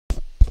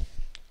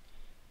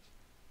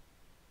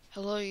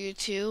Hello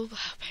YouTube.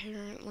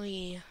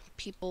 Apparently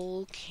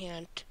people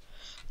can't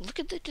look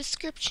at the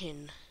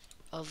description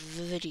of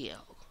the video.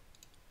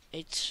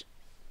 It's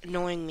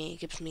annoying me, it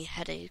gives me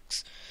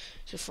headaches.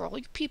 So for all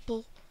you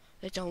people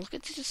that don't look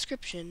at the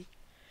description,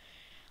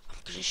 I'm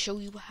gonna show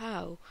you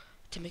how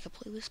to make a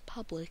playlist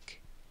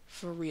public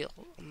for real.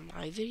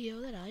 My video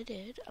that I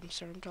did, I'm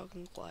sorry I'm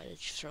talking quiet, it's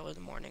just early in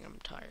the morning, I'm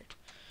tired.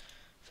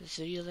 For this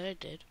video that I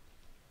did,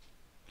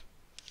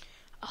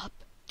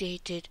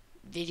 updated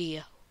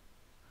video.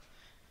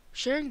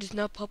 Sharing does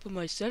not pop in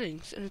my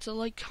settings, and it's a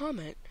like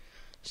comment.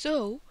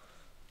 So,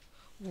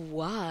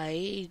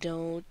 why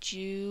don't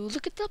you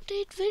look at the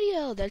update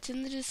video that's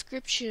in the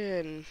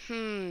description?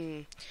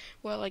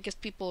 Well, I guess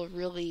people are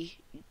really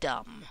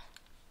dumb,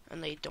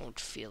 and they don't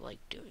feel like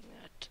doing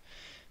that.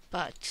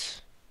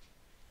 But,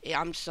 yeah,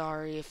 I'm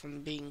sorry if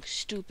I'm being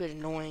stupid,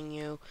 annoying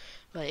you,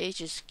 but it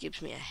just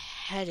gives me a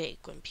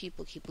headache when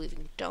people keep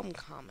leaving dumb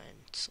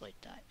comments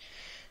like that.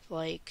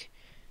 Like,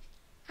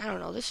 I don't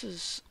know, this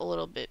is a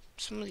little bit,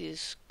 some of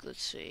these,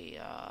 let's see,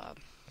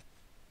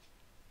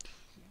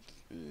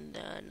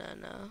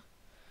 no.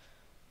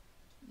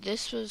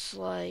 This was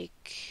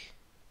like,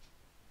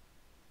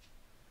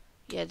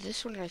 yeah,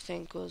 this one I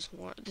think was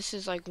one, this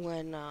is like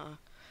when, I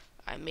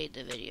made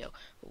the video.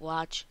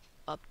 Watch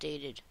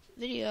updated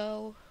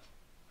video.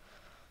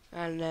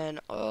 And then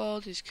all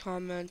these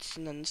comments,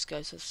 and then this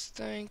guy says,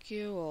 thank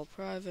you, all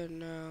private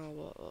now,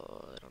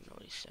 I don't know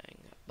what he's saying,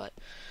 but,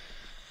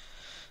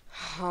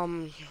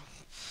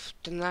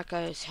 then that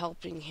guy is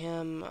helping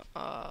him,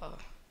 and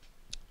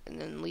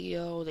then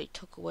Leo, they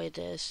took away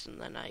this,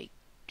 and then I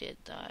did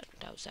that.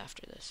 That was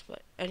after this.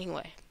 But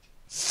anyway,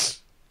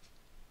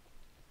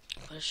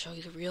 I'm going to show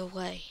you the real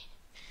way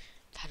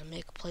of how to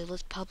make a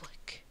playlist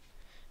public.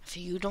 If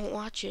you don't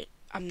watch it,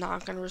 I'm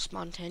not going to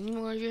respond to any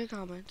more of your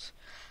comments.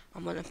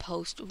 I'm going to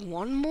post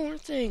one more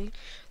thing.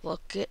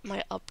 Look at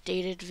my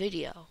updated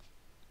video.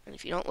 And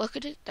if you don't look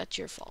at it, that's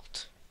your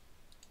fault.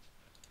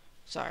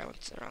 Sorry, I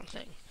went to the wrong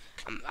thing.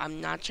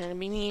 I'm not trying to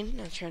be mean. I'm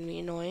not trying to be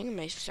annoying. It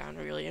may sound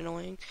really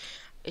annoying.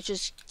 It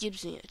just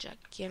gives me a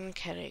gigantic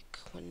headache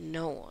when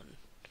no one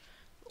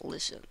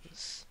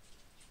listens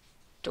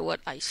to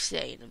what I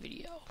say in a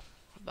video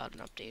about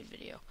an updated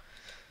video.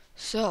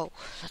 So,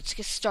 let's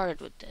get started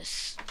with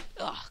this.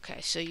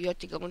 Okay, so you have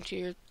to go into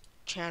your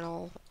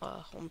channel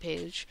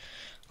homepage,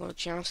 go to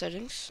channel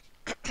settings.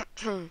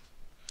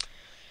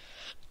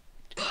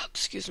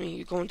 Excuse me,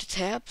 you go into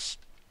tabs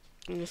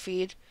in the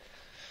feed.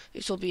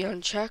 This will be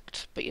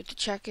unchecked, but you have to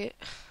check it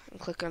and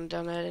click on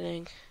done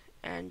editing,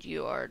 and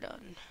you are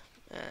done.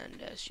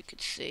 And as you can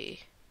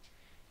see,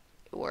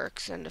 it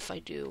works. And if I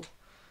do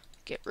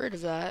get rid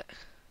of that,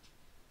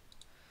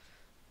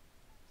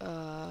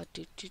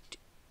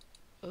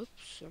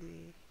 oops,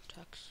 I'm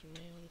texting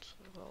me.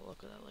 I'll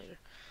look at that later.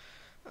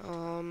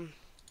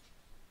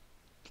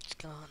 It's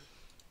gone.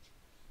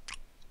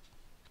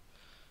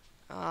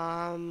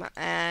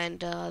 And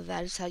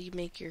that is how you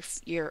make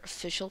your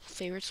official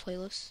favorites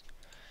playlist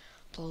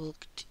upload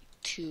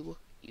to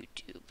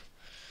YouTube.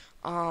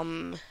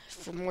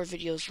 For more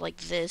videos like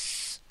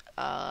this,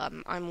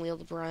 I'm Leo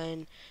the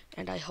Brian,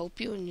 and I hope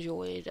you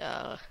enjoyed.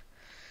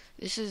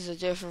 This is a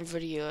different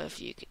video,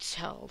 if you could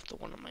tell, the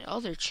one on my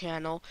other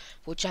channel,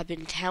 which I've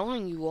been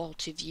telling you all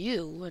to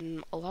view,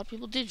 and a lot of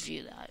people did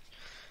view that.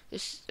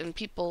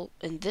 People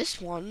in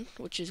this one,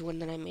 which is one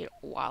that I made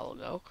a while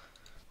ago,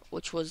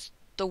 which was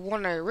the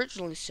one I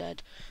originally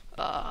said,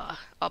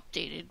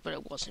 updated, but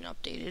it wasn't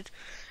updated.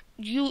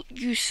 You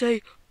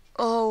say,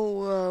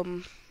 oh,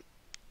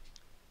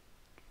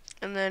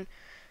 and then,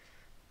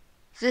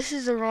 this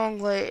is the wrong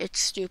way, it's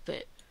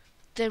stupid.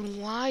 Then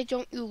why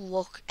don't you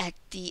look at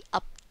the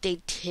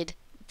updated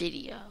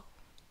video?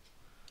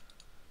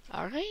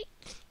 Alright?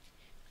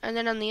 And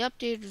then on the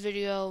updated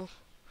video,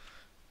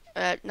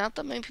 not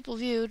that many people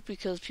viewed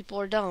because people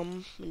are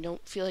dumb and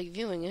don't feel like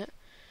viewing it.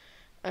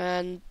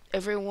 And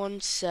everyone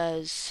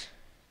says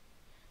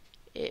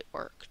it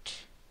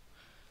worked.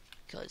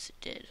 Because it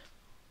did.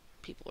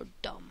 People are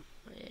dumb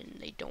and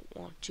they don't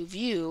want to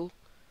view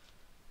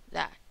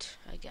that,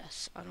 I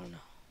guess. I don't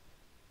know.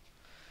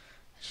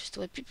 It's just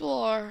the way people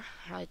are.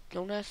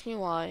 Don't ask me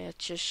why.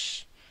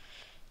 It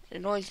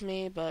annoys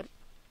me, but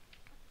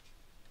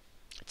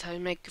it's how you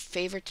make your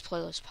favorites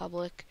playlist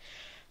public.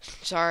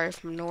 Sorry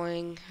if I'm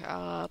annoying,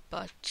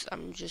 but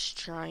I'm just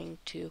trying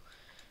to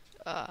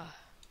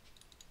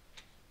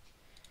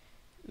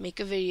make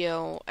a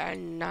video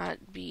and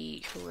not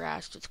be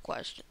harassed with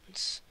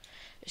questions.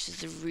 This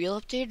is the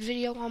real updated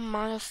video on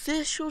my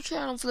official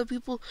channel for the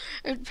people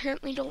who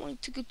apparently don't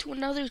like to go to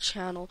another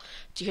channel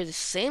to hear the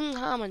same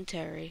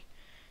commentary.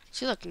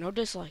 See, look, no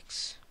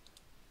dislikes.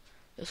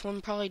 This one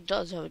probably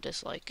does have a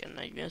dislike, and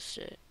I missed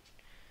it.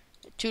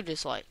 2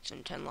 dislikes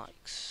and 10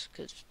 likes,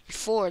 because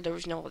before there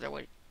was no other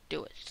way to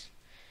do it.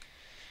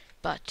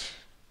 But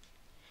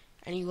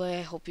anyway,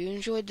 I hope you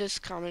enjoyed this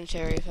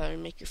commentary of how to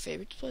make your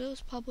favorite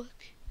playlist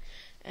public.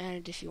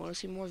 And if you want to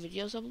see more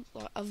videos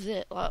of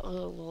it,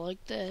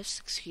 like this,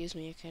 excuse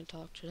me, I can't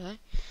talk today,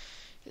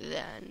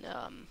 then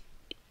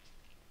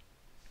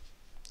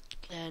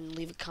and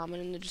leave a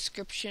comment in the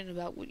description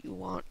about what you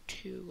want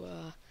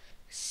to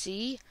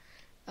see.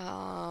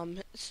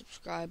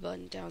 Subscribe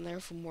button down there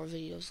for more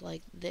videos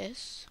like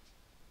this.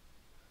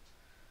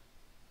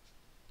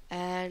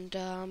 And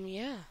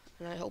yeah,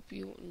 and I hope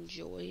you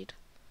enjoyed.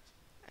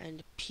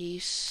 And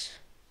peace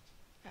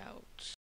out.